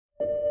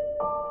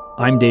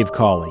I'm Dave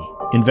Cawley,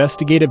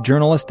 investigative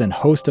journalist and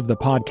host of the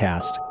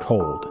podcast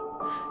Cold.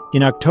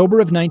 In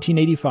October of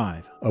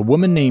 1985, a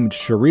woman named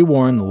Sheree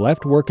Warren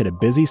left work at a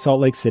busy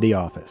Salt Lake City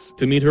office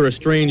to meet her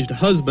estranged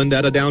husband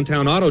at a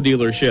downtown auto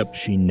dealership.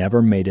 She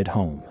never made it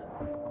home.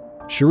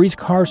 Sheree's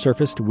car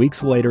surfaced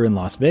weeks later in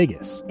Las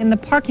Vegas. In the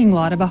parking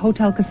lot of a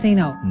hotel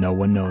casino. No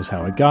one knows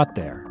how it got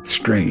there.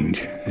 Strange.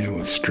 It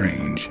was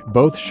strange.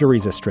 Both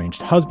Sheree's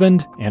estranged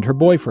husband and her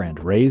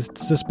boyfriend raised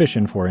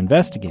suspicion for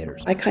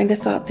investigators. I kind of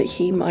thought that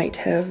he might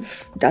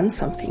have done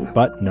something.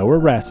 But no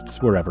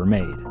arrests were ever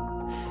made.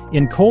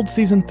 In Cold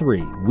Season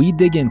 3, we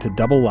dig into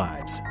double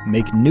lives,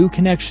 make new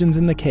connections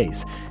in the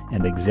case,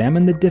 and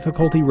examine the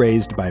difficulty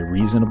raised by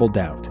reasonable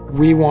doubt.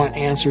 We want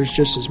answers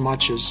just as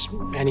much as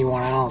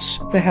anyone else.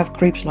 They have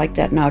creeps like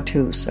that now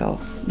too,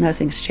 so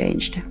nothing's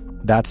changed.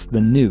 That's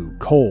the new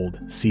Cold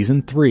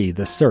Season 3,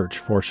 The Search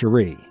for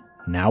Sheree,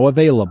 now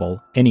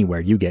available anywhere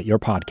you get your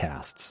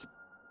podcasts.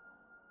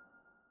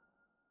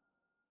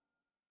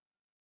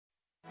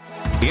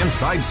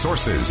 Inside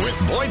Sources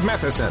with Boyd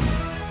Matheson.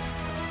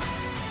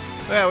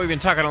 Well, we've been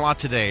talking a lot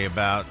today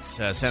about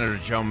Senator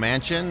Joe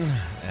Manchin,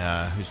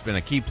 who's been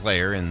a key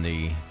player in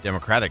the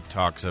Democratic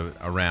talks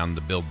around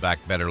the Build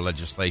Back Better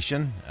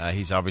legislation.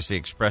 He's obviously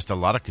expressed a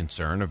lot of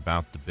concern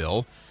about the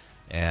bill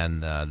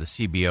and the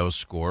CBO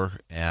score.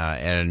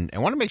 And I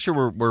want to make sure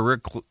we're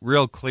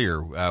real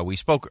clear. We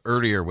spoke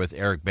earlier with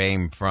Eric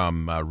Boehm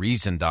from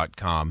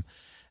Reason.com,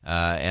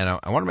 and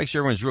I want to make sure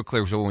everyone's real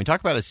clear. So when we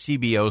talk about a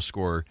CBO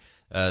score,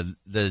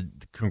 the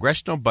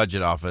Congressional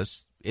Budget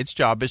Office, its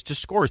job is to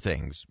score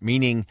things,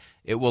 meaning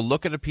it will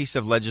look at a piece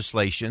of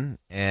legislation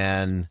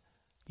and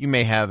you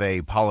may have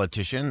a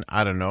politician,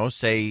 I don't know,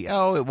 say,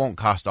 oh, it won't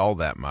cost all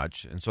that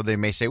much. And so they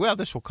may say, well,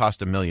 this will cost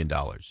 $1 million.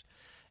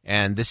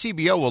 And the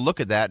CBO will look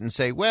at that and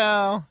say,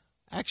 well,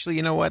 actually,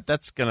 you know what?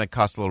 That's going to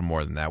cost a little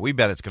more than that. We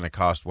bet it's going to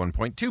cost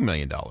 $1.2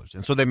 million.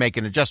 And so they make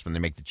an adjustment. They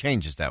make the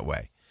changes that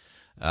way.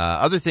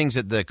 Other things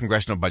that the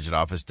Congressional Budget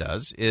Office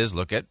does is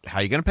look at how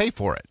you're going to pay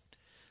for it.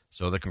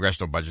 So the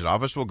Congressional Budget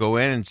Office will go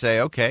in and say,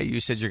 okay, you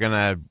said you're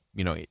going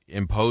to,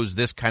 impose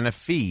this kind of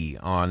fee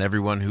on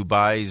everyone who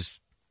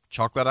buys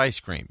chocolate ice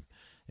cream,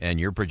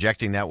 and you're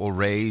projecting that will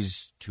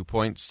raise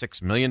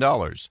 $2.6 million.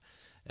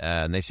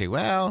 And they say,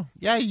 well,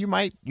 yeah, you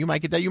might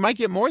get that. You might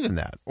get more than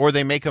that. Or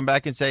they may come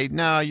back and say,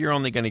 no, you're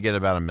only going to get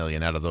about $1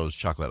 million out of those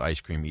chocolate ice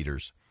cream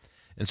eaters.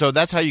 And so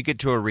that's how you get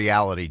to a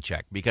reality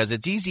check, because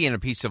it's easy in a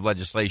piece of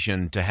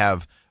legislation to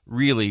have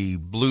really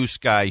blue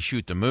sky,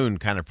 shoot the moon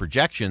kind of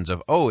projections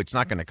of, oh, it's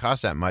not going to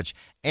cost that much,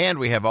 and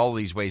we have all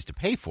these ways to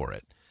pay for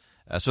it.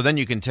 So then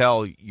you can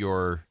tell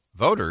your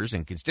voters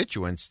and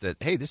constituents that,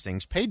 hey, this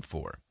thing's paid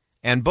for.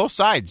 And both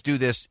sides do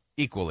this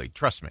equally,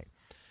 trust me.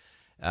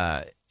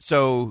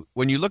 So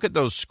when you look at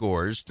those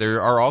scores,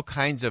 there are all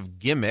kinds of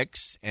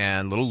gimmicks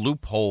and little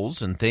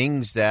loopholes and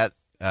things that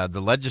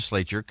the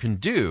legislature can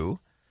do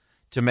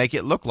to make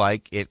it look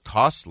like it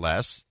costs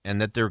less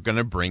and that they're going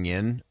to bring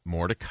in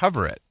more to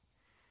cover it.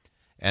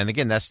 And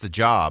again, that's the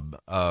job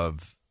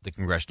of the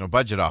Congressional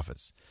Budget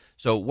Office.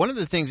 So one of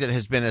the things that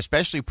has been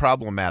especially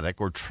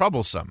problematic or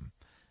troublesome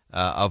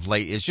of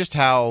late is just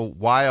how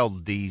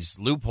wild these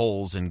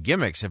loopholes and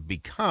gimmicks have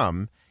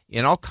become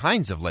in all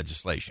kinds of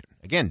legislation.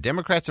 Again,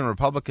 Democrats and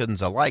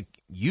Republicans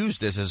alike use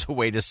this as a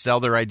way to sell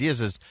their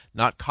ideas as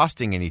not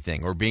costing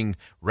anything or being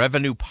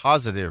revenue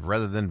positive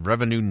rather than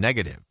revenue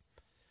negative.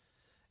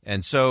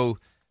 And so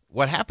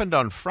what happened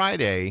on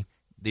Friday,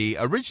 the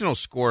original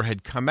score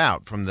had come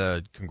out from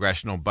the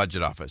Congressional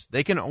Budget Office.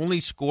 They can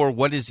only score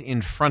what is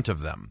in front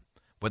of them,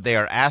 what they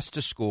are asked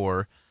to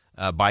score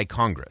by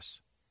Congress.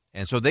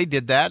 And so they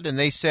did that, and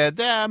they said,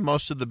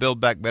 most of the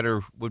Build Back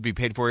Better would be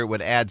paid for. It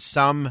would add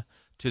some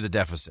to the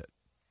deficit.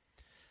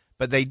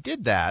 But they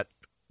did that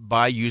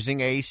by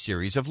using a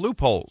series of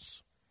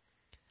loopholes.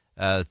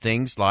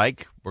 Things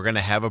like, we're going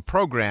to have a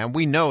program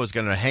we know is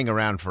going to hang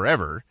around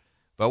forever,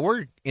 but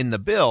we're in the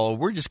bill,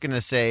 we're just going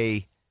to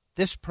say,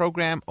 this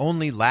program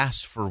only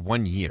lasts for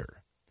 1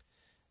 year,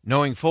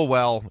 knowing full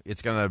well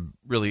it's going to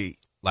really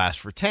last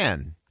for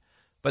 10.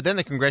 But then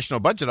the Congressional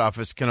Budget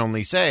Office can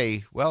only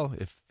say, well,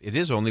 if it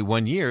is only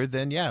 1 year,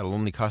 then yeah, it'll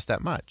only cost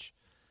that much.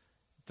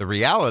 The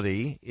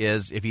reality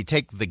is if you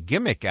take the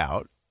gimmick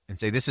out and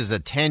say this is a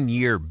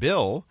 10-year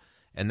bill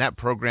and that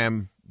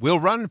program will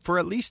run for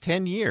at least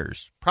 10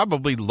 years,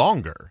 probably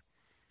longer,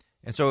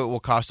 and so it will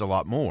cost a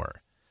lot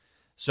more.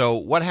 So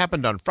what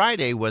happened on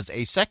Friday was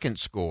a second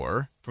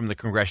score from the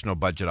Congressional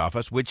Budget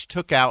Office, which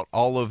took out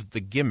all of the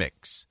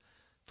gimmicks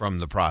from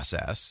the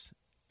process.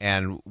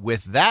 And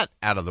with that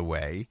out of the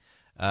way,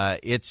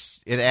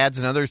 it adds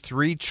another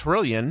 $3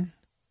 trillion.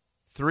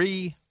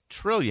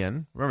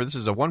 Remember, this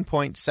is a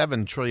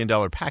 $1.7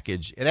 trillion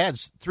package. It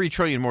adds $3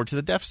 trillion more to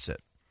the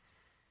deficit.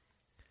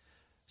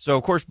 So,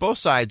 of course, both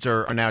sides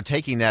are now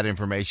taking that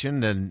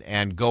information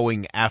and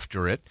going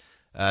after it.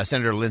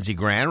 Senator Lindsey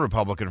Graham,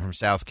 Republican from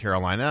South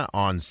Carolina,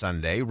 on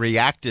Sunday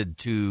reacted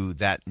to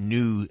that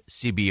new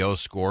CBO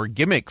score.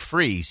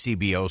 Gimmick-free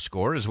CBO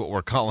score is what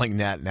we're calling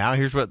that now.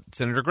 Here's what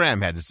Senator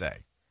Graham had to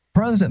say.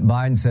 President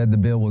Biden said the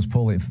bill was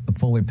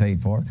fully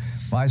paid for.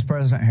 Vice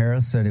President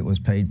Harris said it was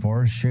paid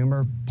for.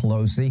 Schumer,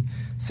 Pelosi,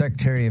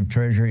 Secretary of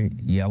Treasury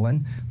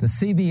Yellen. The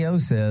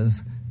CBO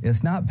says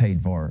it's not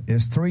paid for.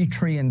 It's $3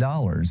 trillion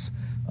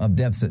of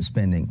deficit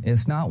spending.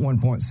 It's not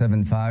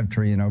 $1.75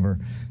 trillion over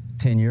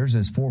 10 years.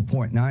 It's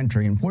 $4.9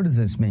 trillion. What does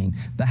this mean?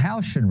 The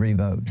House should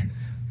revote.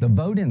 The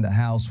vote in the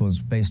House was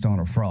based on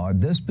a fraud.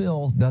 This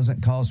bill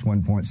doesn't cost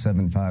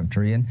 $1.75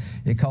 trillion.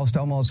 It cost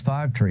almost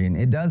 $5 trillion.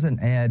 It doesn't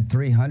add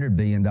 $300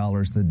 billion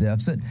to the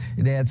deficit.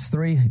 It adds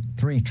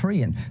 $3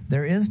 trillion.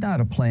 There is not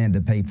a plan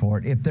to pay for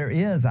it. If there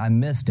is, I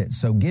missed it.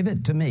 So give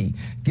it to me.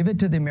 Give it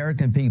to the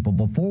American people.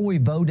 Before we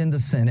vote in the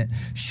Senate,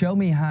 show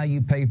me how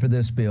you pay for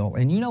this bill.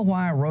 And you know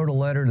why I wrote a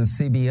letter to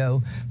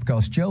CBO?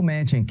 Because Joe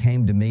Manchin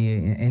came to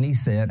me and he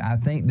said, I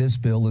think this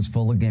bill is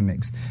full of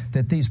gimmicks,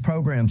 that these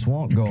programs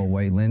won't go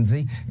away,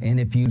 Lindsay.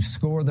 And if you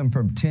score them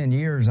for 10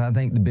 years, I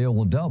think the bill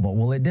will double.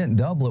 Well, it didn't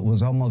double. It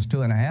was almost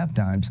 2.5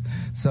 times.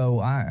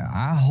 So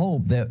I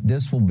hope that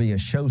this will be a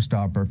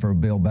showstopper for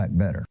Build Back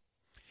Better.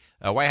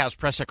 White House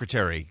press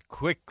secretary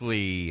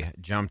quickly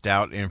jumped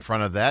out in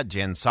front of that.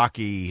 Jen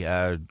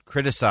Psaki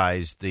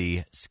criticized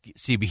the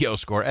CBO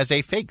score as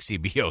a fake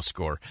CBO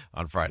score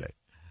on Friday.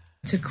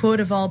 To quote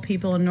of all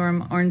people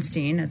Norm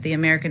Ornstein at the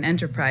American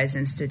Enterprise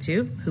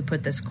Institute, who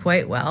put this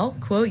quite well,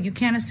 quote, "You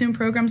can't assume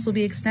programs will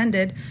be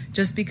extended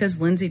just because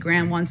Lindsey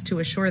Graham wants to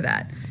assure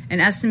that. An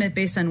estimate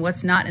based on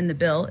what's not in the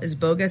bill is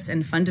bogus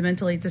and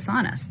fundamentally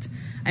dishonest."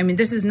 I mean,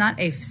 this is not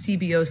a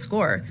CBO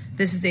score.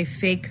 This is a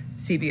fake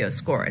CBO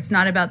score. It's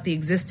not about the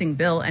existing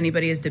bill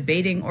anybody is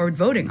debating or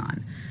voting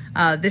on.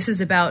 This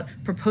is about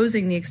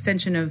proposing the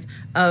extension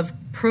of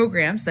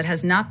programs that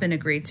has not been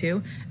agreed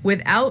to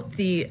without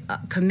the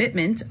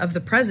commitment of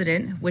the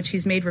president, which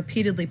he's made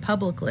repeatedly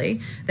publicly,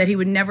 that he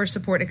would never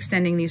support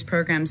extending these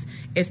programs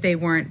if they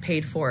weren't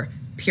paid for,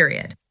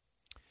 period.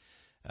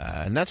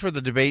 And that's where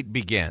the debate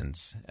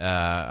begins.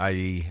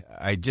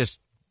 I just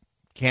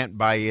can't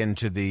buy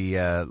into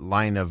the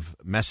line of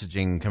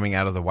messaging coming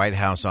out of the White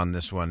House on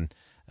this one.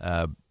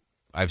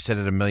 I've said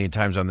it a million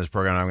times on this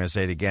program. I'm going to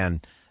say it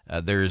again.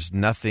 There's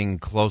nothing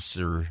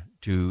closer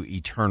to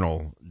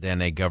eternal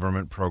than a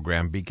government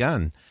program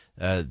begun.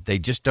 They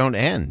just don't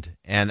end,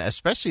 and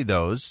especially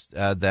those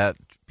that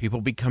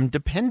people become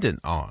dependent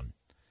on.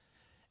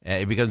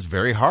 It becomes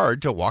very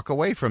hard to walk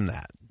away from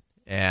that.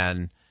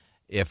 And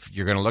if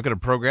you're going to look at a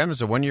program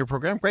as a one-year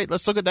program, great,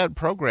 let's look at that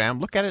program.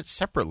 Look at it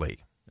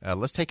separately.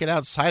 Let's take it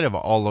outside of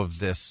all of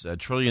this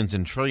trillions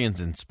and trillions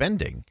in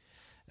spending,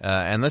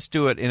 and let's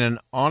do it in an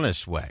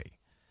honest way.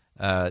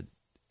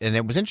 And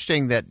it was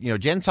interesting that,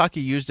 Jen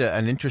Psaki used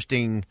an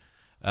interesting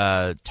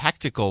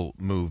tactical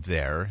move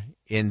there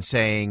in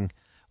saying,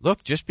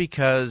 look, just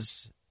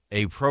because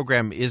a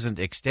program isn't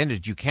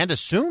extended, you can't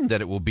assume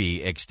that it will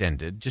be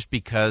extended just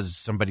because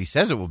somebody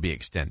says it will be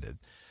extended.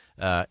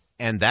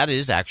 And that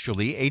is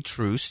actually a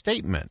true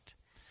statement.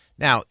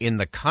 Now, in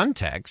the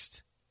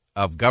context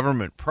of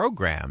government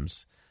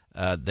programs,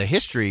 the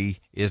history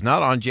is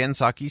not on Jen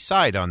Psaki's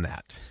side on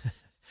that.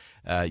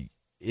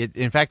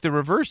 In fact, the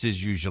reverse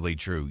is usually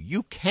true.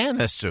 You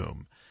can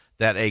assume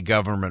that a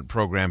government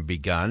program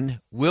begun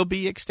will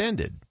be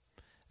extended.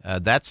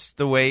 That's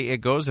the way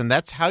it goes, and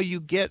that's how you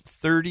get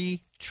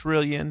 $30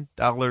 trillion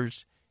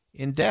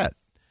in debt.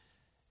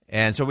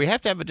 And so we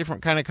have to have a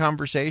different kind of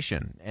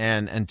conversation.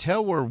 And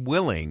until we're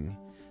willing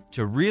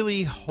to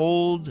really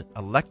hold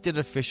elected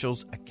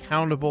officials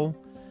accountable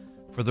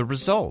for the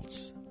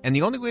results, and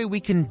the only way we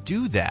can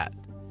do that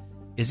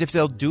is if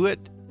they'll do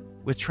it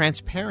with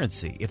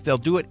transparency, if they'll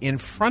do it in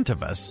front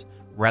of us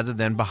rather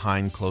than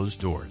behind closed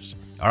doors.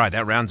 All right,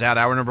 that rounds out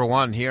hour number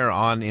one here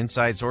on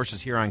Inside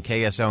Sources here on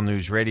KSL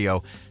News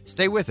Radio.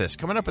 Stay with us.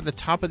 Coming up at the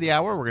top of the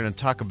hour, we're going to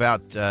talk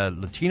about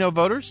Latino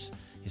voters,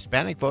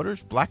 Hispanic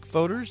voters, black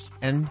voters,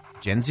 and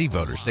Gen Z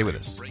voters. Stay with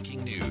us.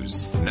 Breaking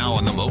news. Now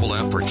on the mobile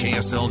app for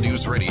KSL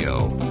News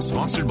Radio.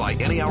 Sponsored by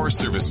Any Hour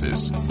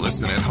Services.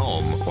 Listen at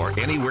home or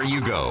anywhere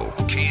you go.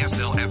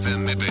 KSL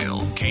FM Midvale.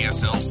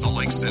 KSL Salt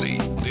Lake City.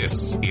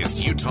 This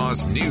is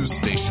Utah's news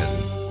station.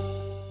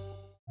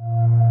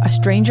 A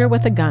stranger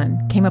with a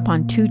gun came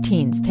upon two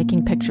teens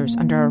taking pictures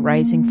under a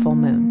rising full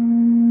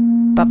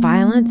moon. But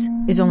violence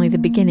is only the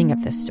beginning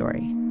of this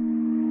story.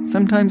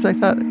 Sometimes I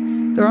thought,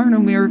 there are no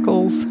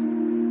miracles.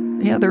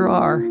 Yeah, there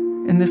are,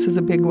 and this is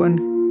a big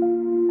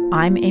one.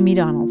 I'm Amy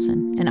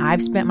Donaldson, and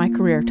I've spent my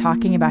career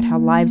talking about how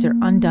lives are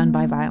undone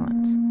by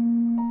violence.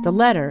 The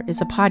Letter is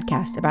a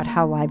podcast about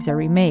how lives are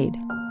remade.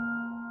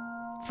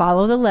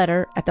 Follow The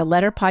Letter at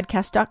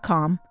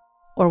theletterpodcast.com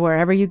or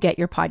wherever you get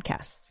your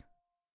podcasts.